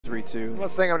3-2. I'm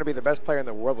not saying I'm going to be the best player in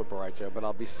the world with Baracho, but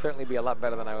I'll certainly be a lot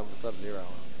better than I am with Sub-Zero.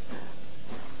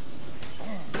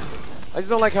 I just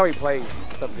don't like how he plays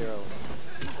Sub-Zero.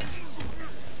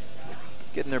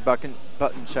 Getting their button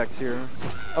checks here.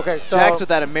 Okay, so Jax with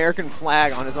that American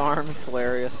flag on his arm. It's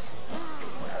hilarious.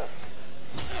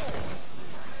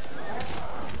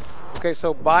 Okay,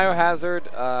 so Biohazard.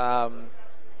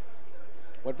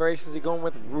 What variation is he going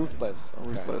with? Ruthless. Okay.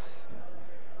 Ruthless.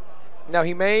 Now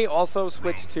he may also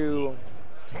switch to.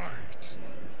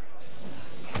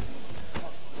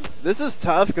 This is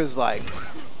tough because, like,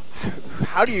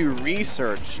 how do you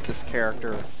research this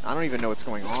character? I don't even know what's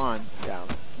going on. Yeah.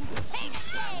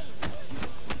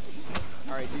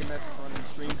 All right, DMS is running the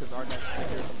stream because our next take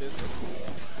care of some business.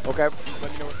 Okay.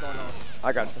 Let me know what's going on.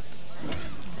 I got you.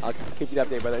 I'll keep you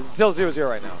updated, brother. It's still 0-0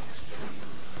 right now.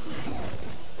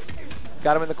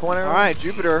 Got him in the corner. All right,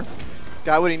 Jupiter. He's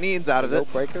got what he needs out of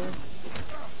it. Breaker.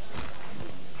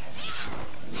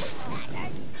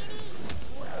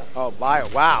 Oh, Bio.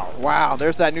 Wow. Wow,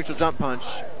 there's that neutral jump punch.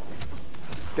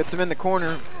 Gets him in the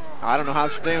corner. I don't know how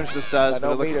much damage this does,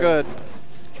 but it looks good.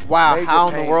 Wow, Major how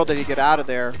in pain. the world did he get out of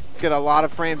there? Let's get a lot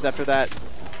of frames after that.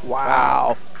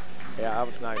 Wow. Yeah, that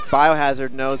was nice.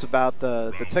 Biohazard knows about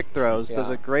the tick throws. Yeah. Does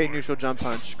a great neutral jump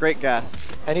punch. Great guess.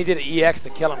 And he did an EX to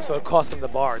kill him, so it cost him the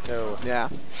bar, too. Yeah.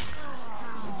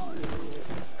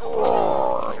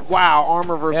 Wow,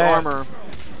 armor versus armor.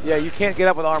 Yeah, you can't get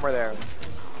up with armor there.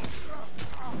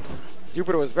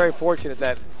 Jupiter was very fortunate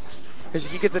that, because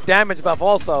he gets a damage buff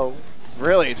also.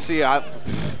 Really? See,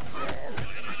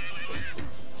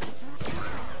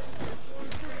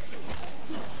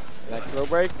 Nice throw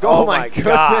break. Oh my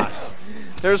goodness.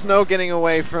 There's no getting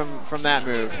away from that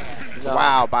move. No.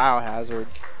 Wow, Biohazard.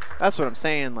 That's what I'm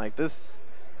saying. Like this,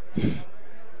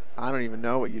 I don't even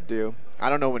know what you do. I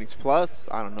don't know when he's plus.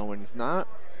 I don't know when he's not.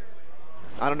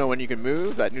 I don't know when you can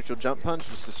move. That neutral jump punch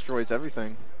just destroys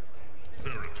everything.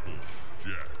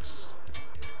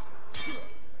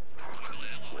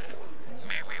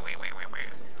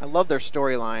 I love their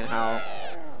storyline, how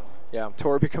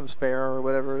Tor becomes fair or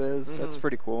whatever it is. That's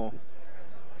pretty cool.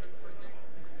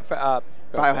 Biohazard.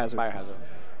 Biohazard.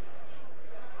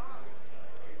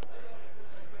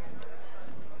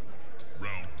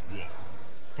 Round 1.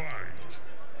 Fight.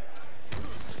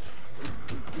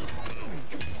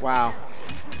 Wow.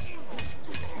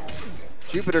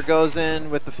 Jupiter goes in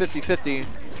with the 50-50.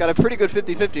 He's got a pretty good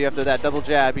 50-50 after that double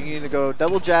jab. You need to go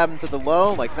double jab into the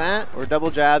low like that, or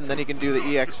double jab, and then he can do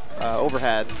the EX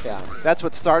overhead. Yeah. That's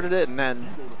what started it, and then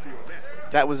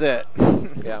that was it.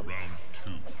 Yeah.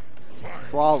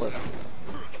 Flawless.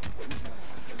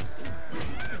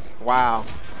 Wow.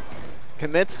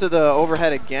 Commits to the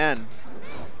overhead again.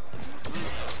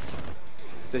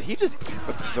 Did he just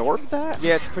absorb that?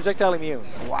 Yeah, it's projectile immune.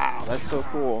 Wow, that's so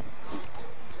cool.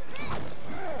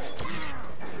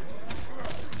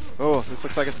 Oh, this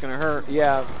looks like it's going to hurt.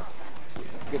 Yeah.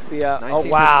 Gets the, 19% oh,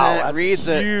 wow. That's reads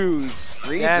it. huge.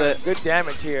 Reads Damage. it. Good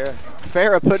damage here.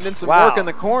 Farah putting in some work in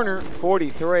the corner.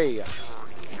 43.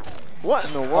 What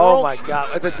in the world? Oh, my God.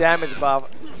 That's a damage buff.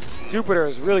 Jupiter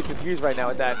is really confused right now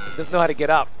with that. Doesn't know how to get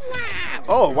up.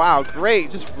 Oh, wow. Great.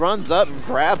 Just runs up and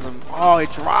grabs him. Oh, he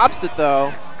drops it,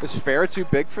 though. Is Farah too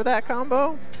big for that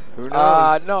combo? Who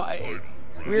knows? No.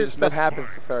 Weird stuff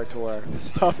happens to Ferritor.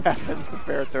 Stuff happens to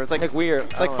Ferritor. It's like weird.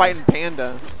 It's like fighting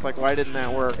Panda. It's like, why didn't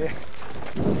that work? Yeah.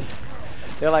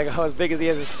 They're like, oh, as big as he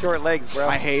has his short legs, bro.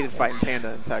 I hated fighting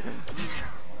Panda in Tekken.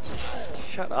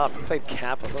 Shut up. You played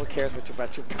Kappas. No one cares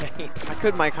about your pain.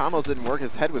 My combos didn't work.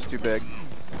 His head was too big.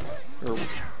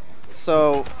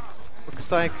 So,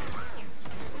 looks like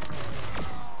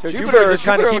Jupiter just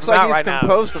trying to keep looks like he's right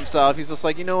composed himself. He's just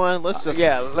like, you know what? Let's just.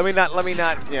 Yeah, let me not.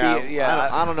 Yeah,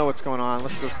 I don't know what's going on.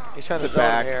 Let's just He's trying sit to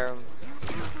back. Here.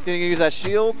 He's going to use that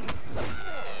shield.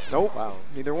 Nope. Wow.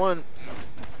 Neither one.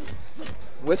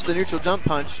 Whips the neutral jump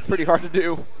punch. Pretty hard to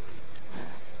do.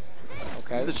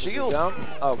 Okay. The shield. Jump.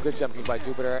 Oh, good jumping by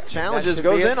Jupiter. Challenges,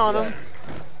 goes in on him.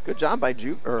 Good job by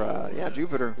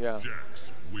Jupiter. Yeah.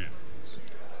 Jax wins.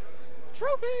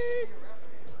 Trophy.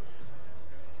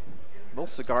 Little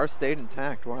cigar stayed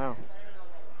intact. Wow.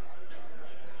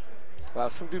 Wow,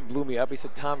 some dude blew me up. He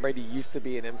said Tom Brady used to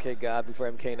be an MK god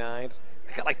before MK9. I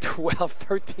got like 12,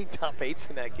 13 top 8s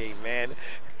in that game, man.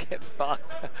 Get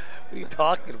fucked. What are you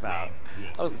talking about?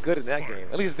 I was good in that game.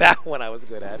 At least that one I was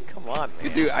good at. Come on, man.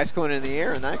 Could do ice cone in the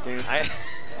air in that game.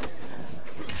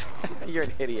 You're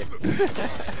an idiot.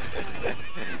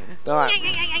 All right.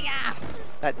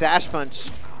 That dash punch.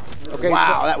 Okay,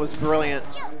 wow, that was brilliant.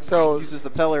 So uses the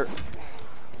pillar.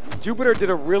 Jupiter did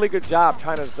a really good job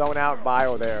trying to zone out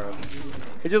Bio there.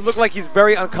 It just looked like he's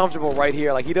very uncomfortable right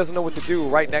here. Like he doesn't know what to do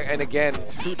right now. And again,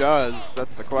 who does?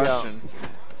 That's the question.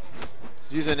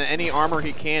 He's using any armor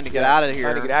he can to get out of here.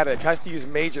 Trying to get out of it. Tries to use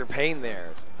major pain there.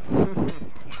 Round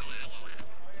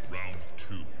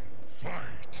 2,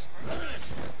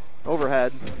 fight.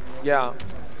 Overhead. Yeah.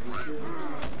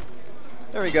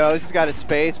 There he goes. He's got his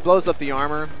space, blows up the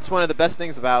armor. It's one of the best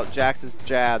things about Jax's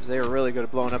jabs. They were really good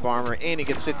at blowing up armor, and he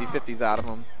gets 50-50s out of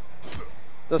them.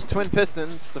 Those twin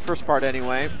pistons, the first part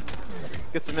anyway,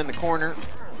 gets him in the corner.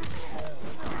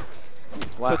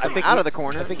 Well, Puts him out of the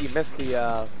corner. I think he missed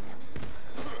the.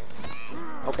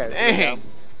 Okay. Dang.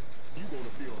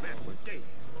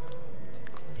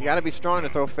 You got to be strong to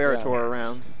throw Ferritor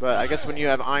around, but I guess when you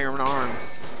have iron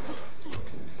arms.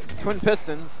 Twin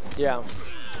pistons. Yeah.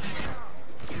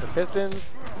 The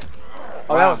pistons.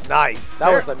 Oh, that was nice.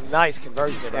 That was a nice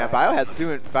conversion of that. Biohazard's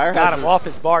doing. Got him off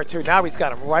his bar, too. Now he's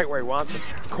got him right where he wants him.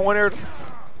 Cornered.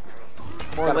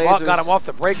 Got him off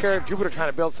the breaker. Jupiter trying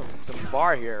to build some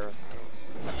bar here.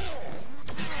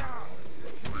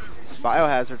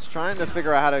 Biohazard's trying to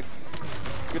figure out how to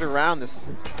get around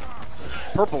this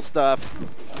purple stuff.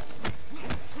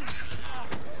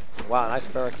 Wow, nice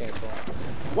Ferro cancel.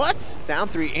 What? Down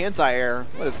 3 anti-air.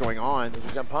 What is going on? Did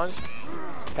you jump punch?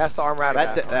 Has to armor out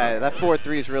of that. That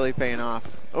 4-3 is really paying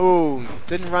off. Oh,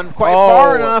 didn't run quite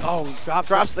far enough. Oh,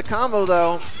 drops the combo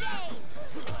though.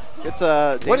 It's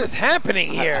a. What is happening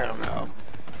here? I don't know.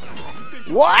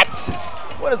 What?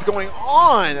 What is going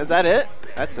on? Is that it?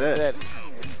 That's it.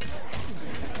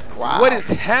 Wow. What is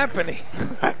happening?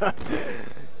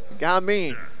 Got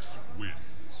me.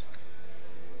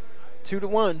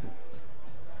 2-1.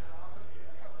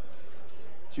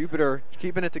 Jupiter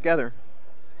keeping it together.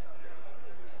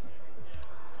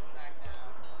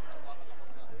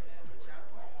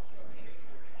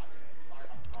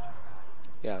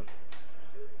 Yeah.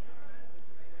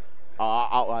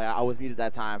 I was muted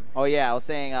that time. Oh yeah, I was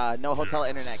saying no hotel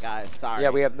internet, guys. Sorry. Yeah,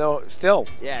 we have no still.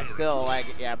 Yeah, still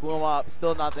blew them up.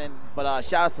 Still nothing. But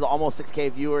shout out to the almost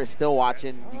 6K viewers still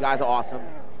watching. You guys are awesome.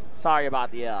 Sorry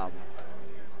about the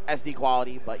SD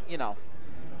quality, but you know.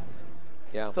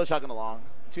 Yeah. Still chugging along.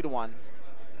 2-1.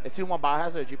 It's 2-1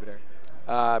 Biohazard or Jupiter?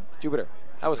 Jupiter.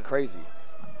 That was crazy.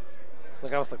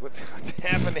 Like I was like, what's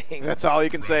happening? That's all you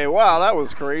can say. Wow, that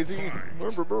was crazy.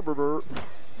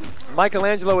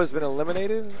 Michelangelo has been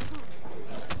eliminated.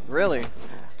 Really?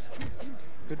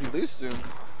 Who'd you lose to?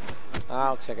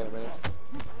 I'll check in a minute.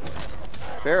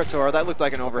 Ferritor, that looked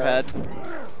like an overhead.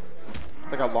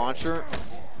 It's like a launcher.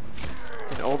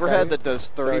 It's an overhead that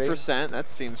does 30%.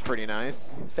 That seems pretty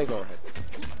nice. Safe overhead.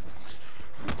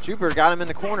 Jupiter got him in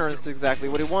the corner. This is exactly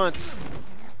what he wants.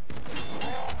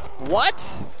 What?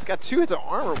 It's got 2 hits of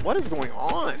armor. What is going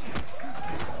on?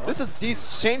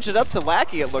 He's changed it up to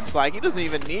Lackey, it looks like. He doesn't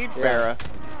even need Farah.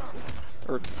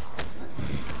 Or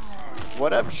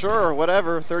whatever, sure,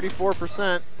 whatever.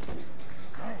 34%.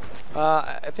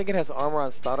 I think it has armor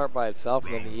on start art by itself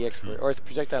and then the EX or it's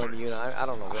projectile in the unit. I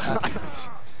don't know.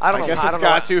 I don't know. I guess it's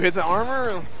got 2 hits of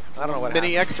armor. I don't know what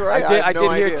mini happened. extra. I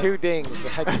did hear 2 dings.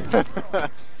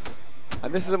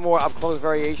 And this is a more up close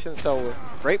variation, so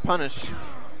great punish.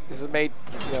 This is made,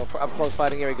 for up close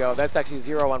fighting. Here we go. That's actually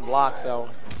 0 on block, so.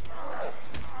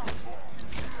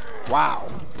 Wow.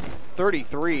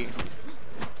 33.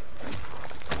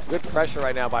 Good pressure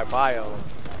right now by Bio.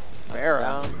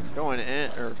 Farah going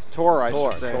in, or Tor, I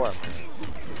should say. Tor.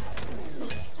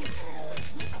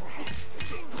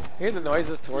 Hear the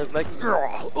noises towards like.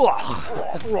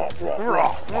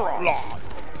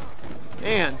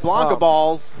 And Blanca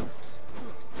balls.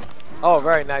 Oh,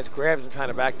 very nice. Grabs him trying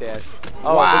to backdash.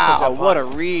 Oh, wow, what a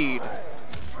read.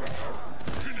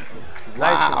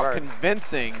 Nice wow,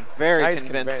 convincing. Very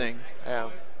convincing. Yeah.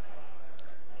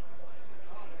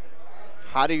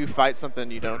 How do you fight something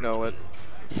you don't know it?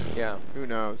 Yeah. Who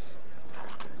knows?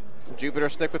 Jupiter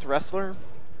stick with Wrestler?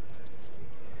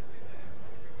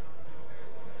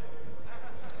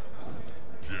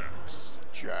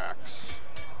 Jax.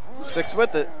 Sticks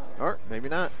with it. Or maybe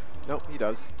not. Nope, he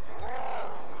does.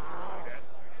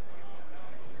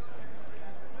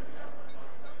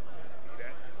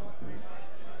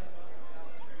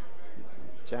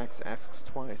 Jax asks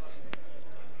twice.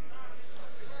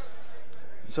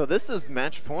 So this is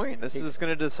match point. This is going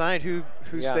to decide who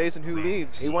stays and who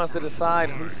leaves. He wants to decide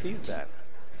who sees that.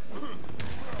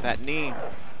 That knee.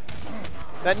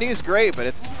 That knee's great, but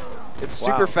it's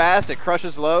super fast. It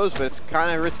crushes lows, but it's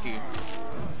kind of risky.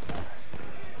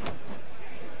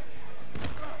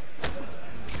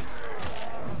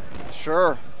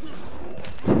 Sure.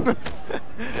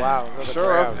 Wow.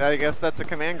 Sure. Grab. I guess that's a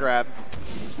command grab.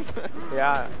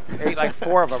 Yeah. Ate like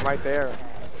 4 of them right there.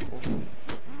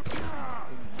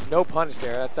 No punish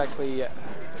there. That's actually.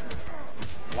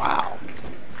 Wow.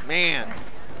 Man.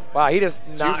 Wow, he does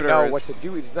not Jupiter know is- what to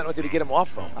do. He does not know what to do to get him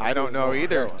off though. I don't know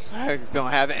either. I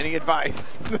don't have any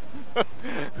advice.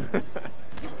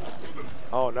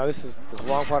 Oh no, this is the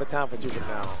wrong part of town for Jupiter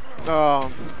now.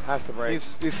 Oh, Has to break.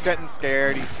 he's getting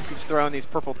scared. He keeps throwing these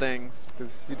purple things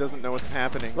because he doesn't know what's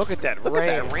happening. Look at that Look range.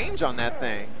 at that range on that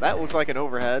thing. That looked like an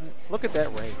overhead. Look at that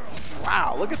range.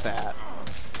 Wow, look at that.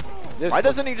 This Why look-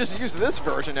 doesn't he just use this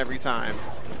version every time?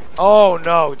 Oh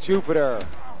no, Jupiter.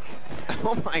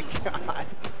 Oh my God.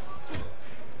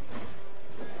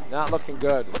 Not looking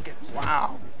good. Look at,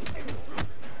 wow.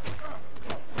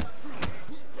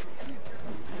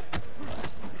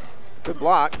 Good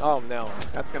block. Oh no.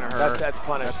 That's going to hurt. That's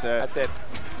punished. That's it.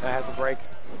 That's it. That has to break.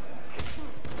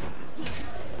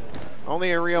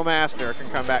 Only a real master can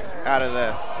come back out of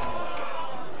this.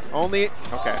 Only,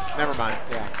 okay, never mind.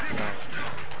 Yeah.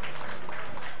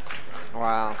 No.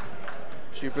 Wow.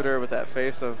 Jupiter with that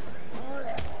face of,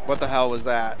 what the hell was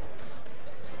that?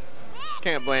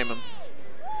 Can't blame him.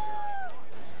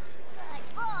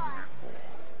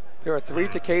 There are 3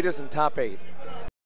 Takedas in top 8.